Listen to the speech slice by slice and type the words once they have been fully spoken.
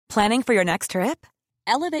Planning for your next trip?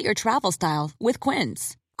 Elevate your travel style with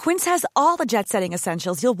Quince. Quince has all the jet-setting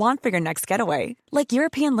essentials you'll want for your next getaway, like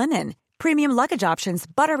European linen, premium luggage options,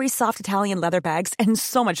 buttery soft Italian leather bags, and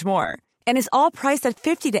so much more. And is all priced at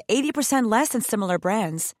 50 to 80% less than similar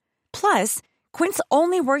brands. Plus, Quince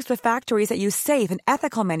only works with factories that use safe and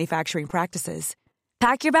ethical manufacturing practices.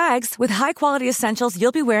 Pack your bags with high-quality essentials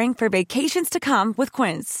you'll be wearing for vacations to come with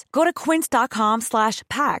Quince. Go to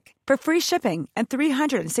quince.com/pack for free shipping and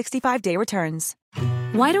 365-day returns.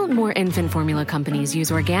 Why don't more infant formula companies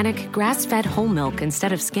use organic, grass-fed whole milk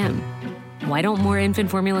instead of skim? Why don't more infant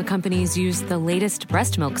formula companies use the latest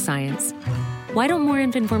breast milk science? Why don't more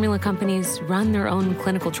infant formula companies run their own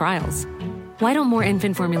clinical trials? Why don't more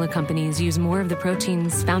infant formula companies use more of the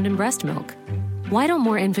proteins found in breast milk? Why don't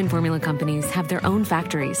more infant formula companies have their own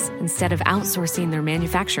factories instead of outsourcing their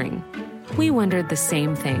manufacturing? We wondered the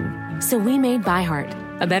same thing. So we made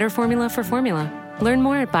ByHeart, a better formula for formula. Learn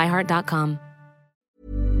more at byheart.com.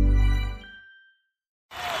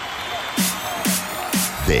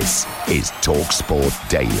 This is TalkSport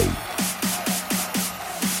Daily.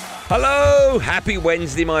 Hello, happy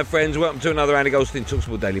Wednesday, my friends. Welcome to another Andy Goldstein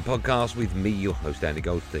TalkSport Daily podcast with me, your host, Andy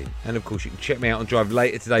Goldstein. And of course, you can check me out on Drive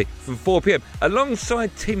later today from 4 p.m.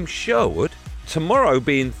 alongside Tim Sherwood. Tomorrow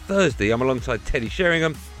being Thursday, I'm alongside Teddy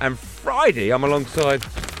Sheringham. And Friday, I'm alongside...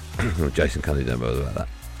 Jason Cunningham, don't bother about that.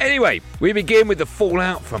 Anyway, we begin with the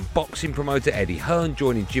fallout from boxing promoter Eddie Hearn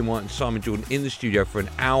joining Jim White and Simon Jordan in the studio for an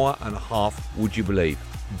hour and a half, would you believe?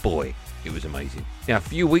 Boy, it was amazing. Now, a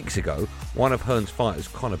few weeks ago, one of Hearn's fighters,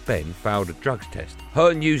 Conor Benn, failed a drugs test.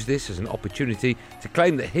 Hearn used this as an opportunity to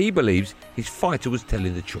claim that he believes his fighter was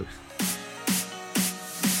telling the truth.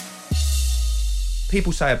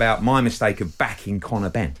 People say about my mistake of backing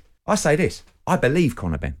Conor Benn. I say this, I believe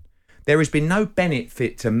Conor Benn. There has been no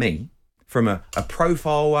benefit to me from a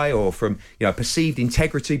profile way or from perceived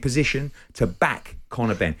integrity position to back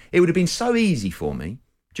Conor Benn. It would have been so easy for me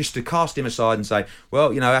just to cast him aside and say,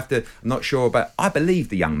 well, I'm not sure, but I believe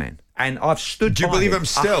the young man. And I've stood Do you by believe him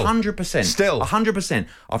still? 100%. Still? 100%.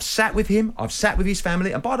 I've sat with him. I've sat with his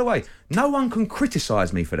family. And by the way, no one can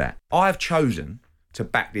criticise me for that. I've chosen to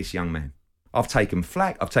back this young man. I've taken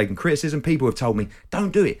flack. I've taken criticism. People have told me,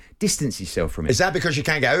 don't do it. Distance yourself from it. Is that because you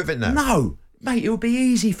can't get out of it now? No. Mate, it would be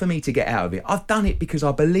easy for me to get out of it. I've done it because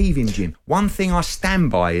I believe in Jim. One thing I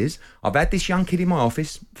stand by is I've had this young kid in my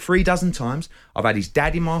office 3 dozen times. I've had his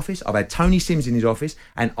dad in my office. I've had Tony Sims in his office,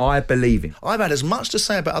 and I believe him. I've had as much to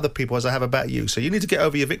say about other people as I have about you, so you need to get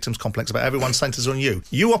over your victims complex about everyone centres on you.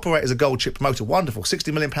 You operate as a gold chip promoter, wonderful,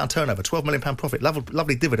 £60 million turnover, £12 million profit,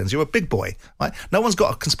 lovely dividends. You're a big boy, right? No one's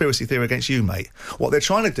got a conspiracy theory against you, mate. What they're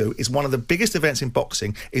trying to do is one of the biggest events in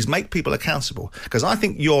boxing is make people accountable, because I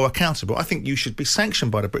think you're accountable. I think you should be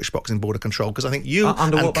sanctioned by the British Boxing Board of Control, because I think you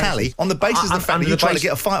and Cali, on the basis of the fact that you try to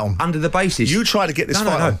get a fight on. Under the basis. You try to get this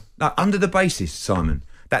fight on. No, under the basis, Simon,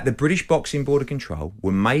 that the British Boxing Board of Control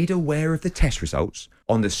were made aware of the test results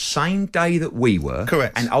on the same day that we were.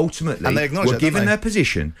 Correct. And ultimately and they were given their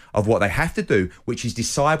position of what they have to do, which is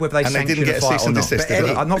decide whether they sanction a fight or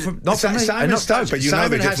not. Not for me. Simon has touched.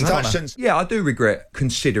 Yeah, I do regret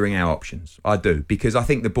considering our options. I do, because I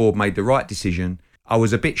think the board made the right decision. I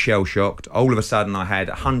was a bit shell-shocked. All of a sudden, I had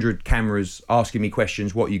 100 cameras asking me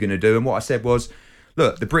questions, what are you going to do? And what I said was,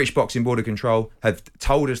 look, the British Boxing Board of Control have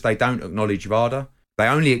told us they don't acknowledge VADA. They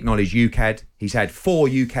only acknowledge UCAD. He's had 4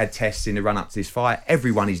 UCAD tests in the run-up to this fight.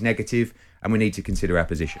 Everyone is negative, and we need to consider our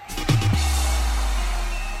position.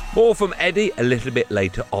 More from Eddie a little bit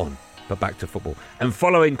later on. But back to football. And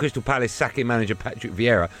following Crystal Palace sacking manager Patrick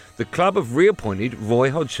Vieira, the club have reappointed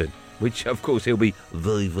Roy Hodgson, which, of course, he'll be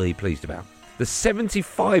very, very pleased about. The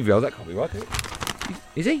 75-year-old, that can't be right,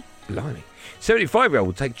 is he? Blimey. 75-year-old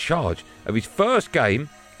will take charge of his first game,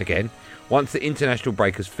 again, once the international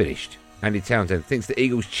break has finished. Andy Townsend thinks the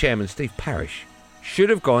Eagles chairman Steve Parish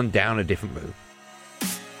should have gone down a different route.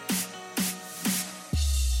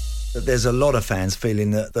 There's a lot of fans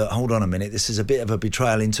feeling that, hold on a minute, this is a bit of a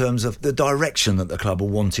betrayal in terms of the direction that the club are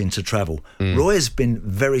wanting to travel. Roy has been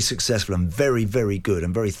very successful and very, very good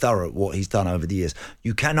and very thorough at what he's done over the years.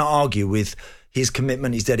 You cannot argue with his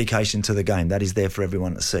commitment, his dedication to the game. That is there for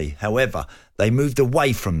everyone to see. However, they moved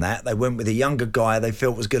away from that. They went with a younger guy they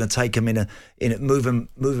felt was going to take him move him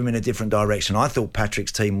in a different direction. I thought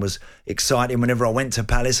Patrick's team was exciting whenever I went to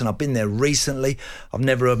Palace, and I've been there recently. I've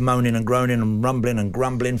never heard moaning and groaning and rumbling and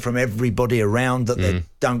grumbling from everybody around that they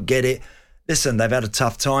don't get it. Listen, they've had a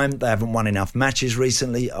tough time. They haven't won enough matches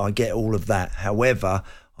recently. I get all of that. However,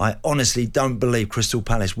 I honestly don't believe Crystal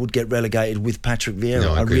Palace would get relegated with Patrick Vieira.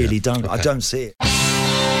 No, I really that. don't. Okay. I don't see it. Panic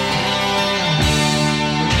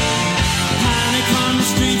on the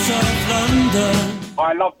streets of London.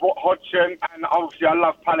 I love Hodgson, and obviously I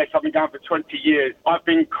love Palace. I've been going for 20 years. I've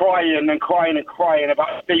been crying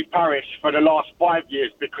about Steve Parish for the last 5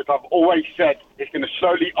 years because I've always said it's going to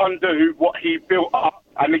slowly undo what he built up,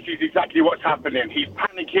 and this is exactly what's happening. He's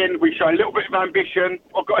panicking. We show a little bit of ambition.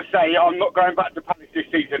 I've got to say, I'm not going back to Palace this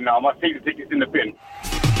season now. My season ticket's in the bin.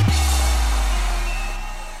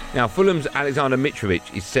 Now, Fulham's Alexander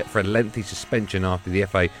Mitrovic is set for a lengthy suspension after the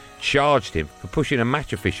FA charged him for pushing a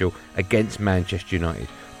match official against Manchester United.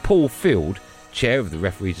 Paul Field, chair of the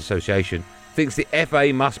Referees Association, thinks the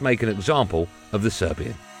FA must make an example of the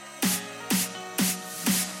Serbian.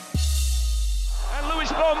 And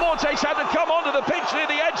Luis Morte's had to come onto the pitch near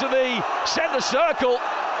the edge of the centre circle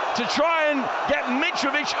to try and get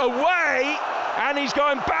Mitrovic away, and he's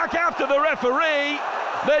going back after the referee.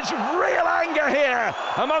 There's real anger here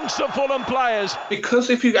amongst the Fulham players.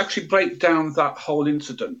 Because if you actually break down that whole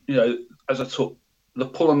incident, as I took the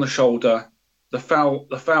pull on the shoulder, the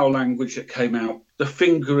foul language that came out, the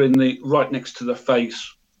finger right next to the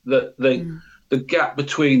face, the gap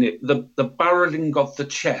between it, the barrelling of the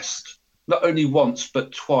chest, not only once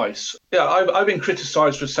but twice. Yeah, I've been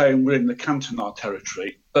criticised for saying we're in the Cantona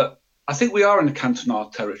territory, but I think we are in the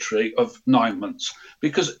Cantona territory of 9 months,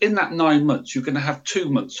 because in that 9 months, you're going to have 2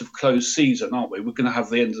 months of closed season, aren't we? We're going to have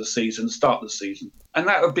the end of the season, start of the season. And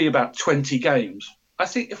that would be about 20 games. I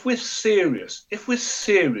think if we're serious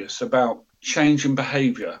about changing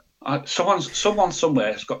behaviour, someone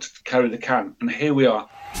somewhere has got to carry the can. And here we are.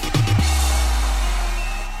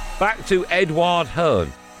 Back to Edouard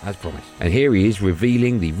Hearn, as promised. And here he is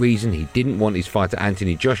revealing the reason he didn't want his fighter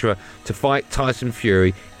Anthony Joshua to fight Tyson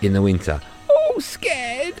Fury in the winter. Oh,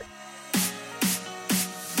 scared!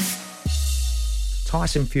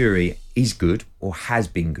 Tyson Fury is good, or has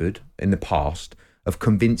been good in the past, of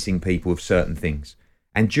convincing people of certain things.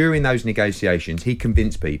 And during those negotiations, he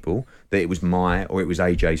convinced people that it was my or it was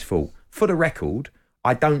AJ's fault. For the record,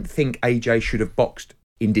 I don't think AJ should have boxed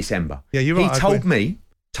in December. Yeah, you're right. He told me,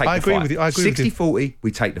 take the fight. With you. I agree with you. 60-40,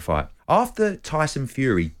 we take the fight. After Tyson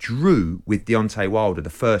Fury drew with Deontay Wilder the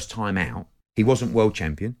first time out, he wasn't world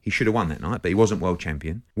champion. He should have won that night, but he wasn't world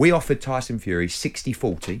champion. We offered Tyson Fury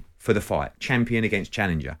 60-40 for the fight, champion against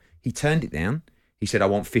challenger. He turned it down. He said, I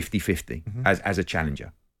want 50-50 as a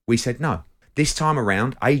challenger. We said no. This time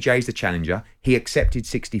around, AJ's the challenger. He accepted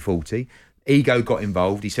 60-40. Ego got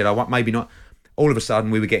involved. He said, I want maybe not. All of a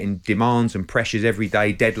sudden, we were getting demands and pressures every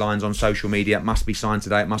day, deadlines on social media. It must be signed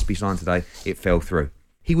today. It must be signed today. It fell through.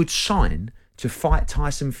 He would sign to fight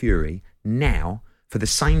Tyson Fury now for the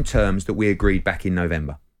same terms that we agreed back in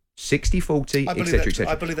November. 60-40, etc., etc.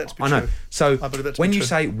 I believe that to be true. I know. So when you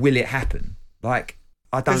say, will it happen? Like,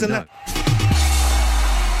 I don't know.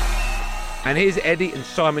 And here's Eddie and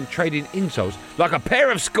Simon trading insults like a pair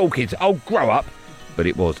of school kids. Oh, grow up. But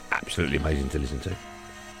it was absolutely amazing to listen to.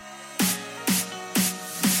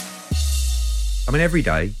 I mean, every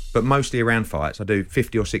day, but mostly around fights, I do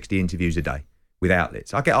 50 or 60 interviews a day with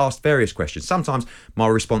outlets. I get asked various questions. Sometimes my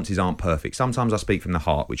responses aren't perfect. Sometimes I speak from the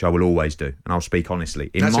heart, which I will always do, and I'll speak honestly.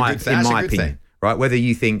 In my opinion. Right, whether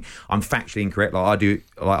you think I'm factually incorrect, like I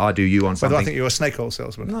do you on something. Whether I think you're a snake oil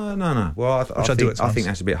salesman. No. Well, I think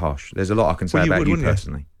that's a bit harsh. There's a lot I can say about you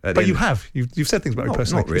personally. But you have. You've said things about me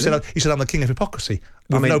personally. Not really. You said I'm the king of hypocrisy.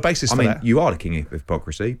 With no basis for that. I mean, you are the king of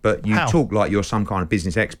hypocrisy, but you talk like you're some kind of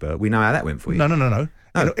business expert. We know how that went for you. No.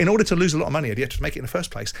 In order to lose a lot of money, you have to make it in the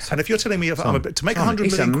first place. And if you're telling me to make 100 million quid,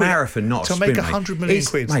 it's a marathon, not a sprint. To make 100 million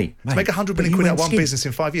quid, mate, to make 100 million quid out of one business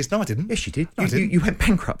in 5 years. No, I didn't. Yes, you did. No, you went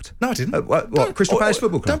bankrupt. No, I didn't. What? Crystal Palace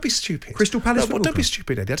Football Club. Don't be stupid. Crystal Palace Football Club. Don't be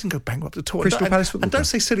stupid, Eddie. I didn't go bankrupt at all. Crystal Palace Football Club. And don't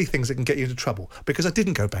say silly things that can get you into trouble, because I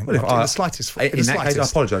didn't go bankrupt in the slightest. In that case, I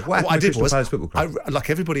apologise. What I did was, like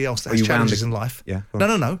everybody else that has challenges in life. Yeah.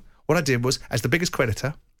 No. What I did was, as the biggest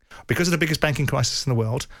creditor, because of the biggest banking crisis in the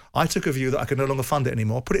world, I took a view that I could no longer fund it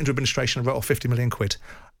anymore, put it into administration and wrote off 50 million quid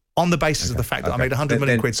on the basis of the fact that I made 100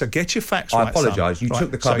 million quid. So get your facts right, I apologise. You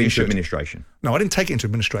took the club into administration. No, I didn't take it into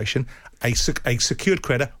administration. A secured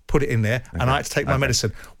creditor put it in there, and I had to take my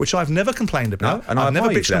medicine, which I've never complained about. And I've never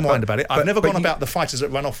bitched and whined about it. I've never gone about the fighters that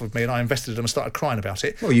ran off with me and I invested in them and started crying about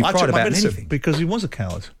it. Well, you cried about anything. Because he was a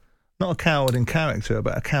coward. Not a coward in character,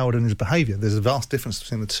 but a coward in his behaviour. There's a vast difference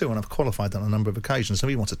between the two, and I've qualified that on a number of occasions. So if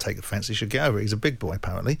he wants to take offence, he should get over it. He's a big boy,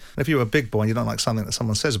 apparently. And if you're a big boy and you don't like something that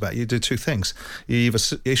someone says about you, you do two things. You either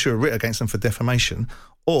issue a writ against them for defamation,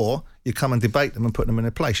 or you come and debate them and put them in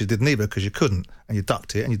a place. You did neither because you couldn't, and you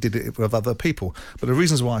ducked it, and you did it with other people. But the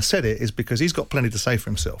reasons why I said it is because he's got plenty to say for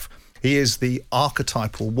himself. He is the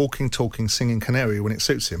archetypal walking, talking, singing canary when it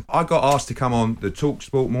suits him. I got asked to come on the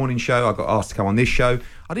TalkSport morning show. I got asked to come on this show.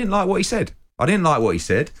 I didn't like what he said.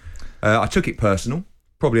 I took it personal,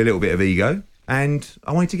 probably a little bit of ego, and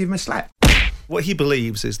I wanted to give him a slap. What he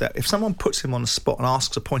believes is that if someone puts him on the spot and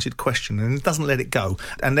asks a pointed question and he doesn't let it go,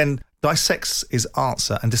 and then dissects his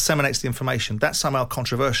answer and disseminates the information, that's somehow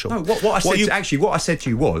controversial. No, what I said to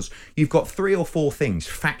you was, you've got 3 or 4 things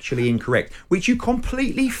factually incorrect, which you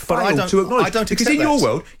completely failed to acknowledge. I don't because accept in your that.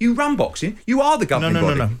 world, you run boxing, you are the governing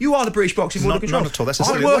body. No. You are the British Boxing Board of Control. Not at all. That's a I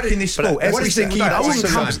silly work in this sport every single day.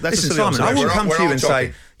 Listen, Simon, I wouldn't come to you and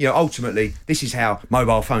say, ultimately, this is how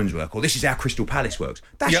mobile phones work, or this is how Crystal Palace works.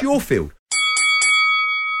 That's your field.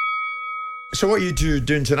 So what are you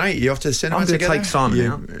doing tonight? You off to the cinema together? I'm going to take Simon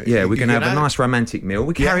out. Yeah, we're going to have a nice romantic meal.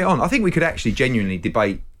 We carry it on. I think we could actually genuinely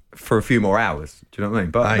debate for a few more hours. Do you know what I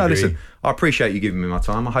mean? But I agree. Listen, I appreciate you giving me my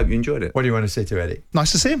time. I hope you enjoyed it. What do you want to say to Eddie?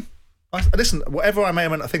 Nice to see him. Listen, whatever I may or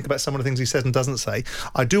may not think about some of the things he says and doesn't say,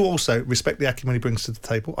 I do also respect the acumen he brings to the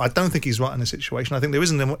table. I don't think he's right in this situation. I think there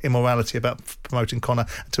is an immorality about promoting Conor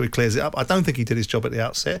until he clears it up. I don't think he did his job at the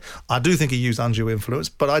outset. I do think he used undue influence,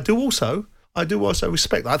 but I do also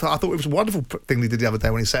respect. I thought it was a wonderful thing he did the other day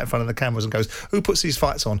when he sat in front of the cameras and goes, "Who puts these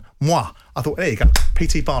fights on? Moi." I thought, there you go,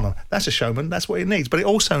 P.T. Barnum. That's a showman. That's what he needs. But it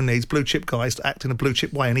also needs blue chip guys to act in a blue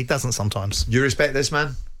chip way, and he doesn't sometimes. Do you respect this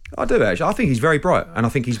man? I do, actually. I think he's very bright, and I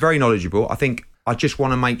think he's very knowledgeable. I just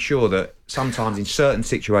want to make sure that sometimes in certain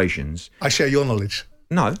situations... I share your knowledge.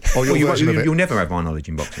 No. You'll never have my knowledge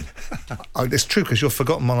in boxing. It's true, because you're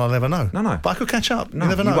forgotten one I'll never know. No. But I could catch up. No, you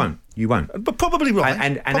never know. You won't. But probably right.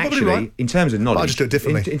 And probably actually, right. in terms of knowledge... But I just do it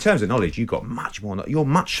differently. In terms of knowledge, you've got much more... You're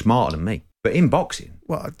much smarter than me. But in boxing...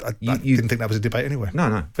 Well, I didn't think that was a debate anyway.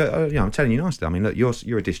 No. But, I'm telling you nicely. I mean, look,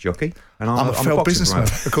 you're a disc jockey, and I'm a failed businessman,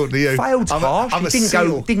 according to you. Failed harsh.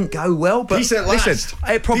 It didn't go well, but listen,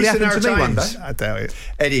 it probably happened to me one day. I doubt it.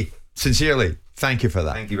 Eddie, sincerely, thank you for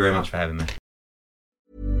that. Thank you very much for having me.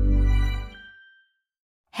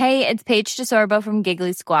 Hey, it's Paige DeSorbo from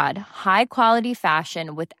Giggly Squad. High quality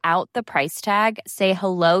fashion without the price tag. Say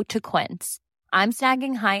hello to Quince. I'm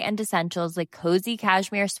snagging high-end essentials like cozy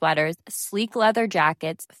cashmere sweaters, sleek leather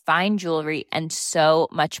jackets, fine jewelry, and so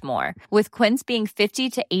much more. With Quince being 50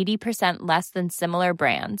 to 80% less than similar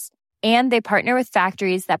brands. And they partner with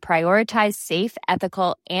factories that prioritize safe,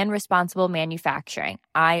 ethical, and responsible manufacturing.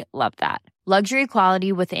 I love that. Luxury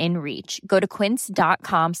quality within reach. Go to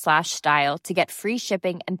quince.com/style to get free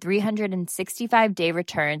shipping and 365-day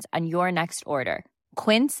returns on your next order.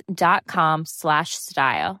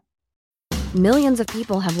 Quince.com/style. Millions of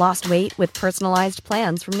people have lost weight with personalized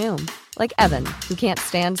plans from Noom. Like Evan, who can't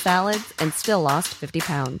stand salads and still lost 50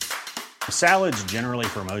 pounds. Salads generally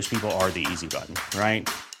for most people are the easy button, right?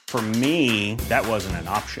 For me, that wasn't an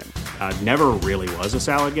option. I never really was a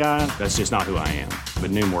salad guy. That's just not who I am.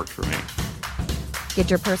 But Noom worked for me. Get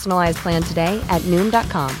your personalized plan today at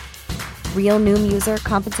Noom.com. Real Noom user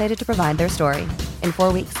compensated to provide their story. In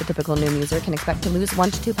 4 weeks, the typical Noom user can expect to lose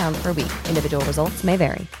 1 to 2 pounds per week. Individual results may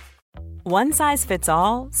vary. One size fits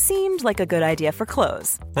all seemed like a good idea for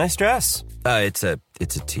clothes. Nice dress. It's a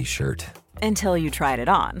t-shirt. Until you tried it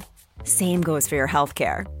on. Same goes for your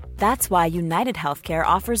healthcare. That's why United Healthcare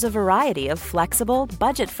offers a variety of flexible,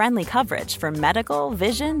 budget-friendly coverage for medical,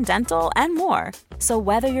 vision, dental, and more. So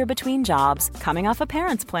whether you're between jobs, coming off a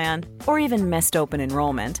parent's plan, or even missed open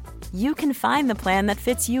enrollment, you can find the plan that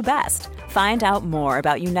fits you best. Find out more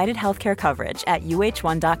about United Healthcare coverage at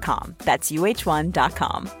uh1.com. That's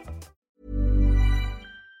uh1.com.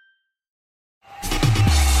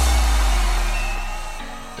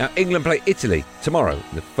 Now, England play Italy tomorrow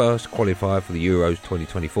in the first qualifier for the Euros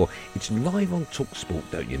 2024. It's live on TalkSport,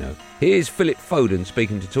 don't you know? Here's Philip Foden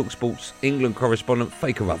speaking to TalkSport's England correspondent,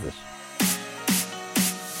 Faye Carruthers.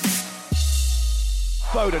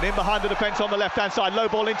 Foden in behind the defence on the left-hand side, low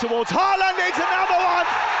ball in towards Haaland, it's another one!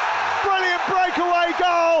 Brilliant breakaway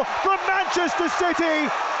goal from Manchester City.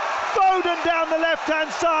 Foden down the left-hand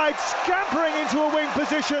side, scampering into a wing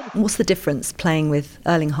position. What's the difference playing with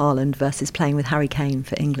Erling Haaland versus playing with Harry Kane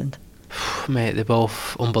for England? Mate, they're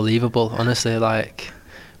both unbelievable, honestly. Like,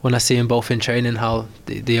 when I see them both in training, how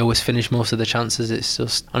they always finish most of the chances, it's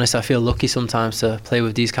just, honestly, I feel lucky sometimes to play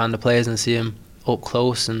with these kind of players and see them up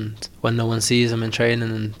close, and when no one sees them in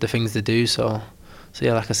training and the things they do. So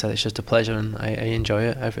yeah, like I said, it's just a pleasure, and I enjoy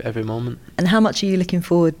it every moment. And how much are you looking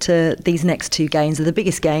forward to these next two games? They're the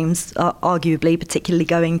biggest games, arguably, particularly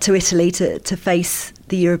going to Italy to face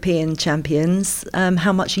the European champions.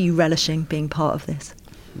 How much are you relishing being part of this?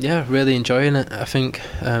 Yeah, really enjoying it. I think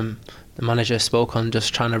the manager spoke on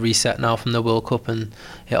just trying to reset now from the World Cup, and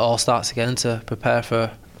it all starts again to prepare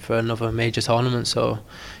for another major tournament. So,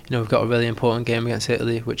 we've got a really important game against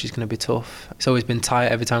Italy, which is going to be tough. It's always been tight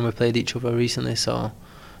every time we've played each other recently. So,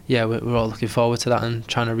 yeah, we're all looking forward to that and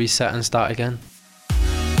trying to reset and start again.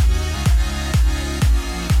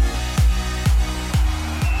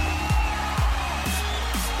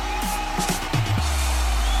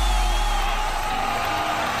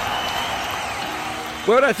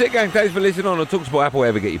 Well, that's it, gang. Thanks for listening on TalkSport app or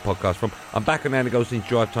wherever you get your podcast from. I'm back on Andy Goldstein's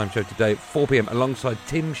Drive Time show today at 4 p.m. alongside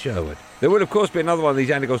Tim Sherwood. There will, of course, be another one of these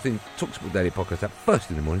Andy Goldstein TalkSport Daily podcasts at first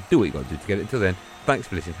in the morning. Do what you got to do to get it. Until then, thanks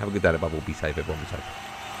for listening. Have a good day above all. Be safe, everyone. Be safe.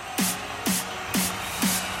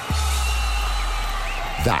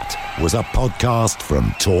 That was a podcast from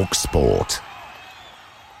TalkSport.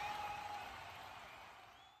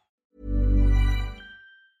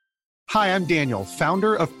 Hi, I'm Daniel,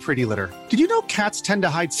 founder of Pretty Litter. Did you know cats tend to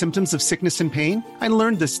hide symptoms of sickness and pain? I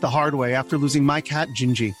learned this the hard way after losing my cat,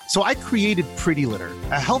 Gingy. So I created Pretty Litter,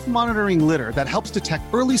 a health monitoring litter that helps detect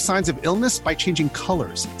early signs of illness by changing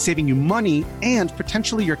colors, saving you money and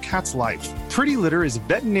potentially your cat's life. Pretty Litter is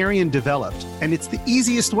veterinarian developed, and it's the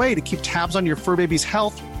easiest way to keep tabs on your fur baby's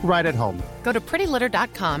health right at home. Go to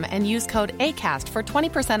prettylitter.com and use code ACAST for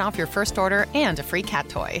 20% off your first order and a free cat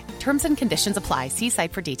toy. Terms and conditions apply. See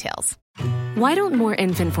site for details. Why don't more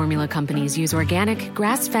infant formula companies use organic,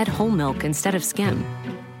 grass-fed whole milk instead of skim?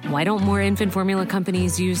 Why don't more infant formula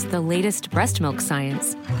companies use the latest breast milk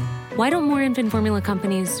science? Why don't more infant formula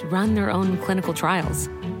companies run their own clinical trials?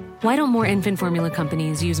 Why don't more infant formula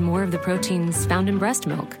companies use more of the proteins found in breast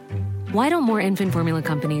milk? Why don't more infant formula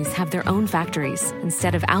companies have their own factories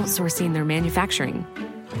instead of outsourcing their manufacturing?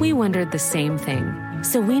 We wondered the same thing.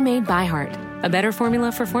 So we made ByHeart, a better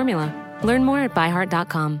formula for formula. Learn more at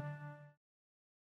byheart.com.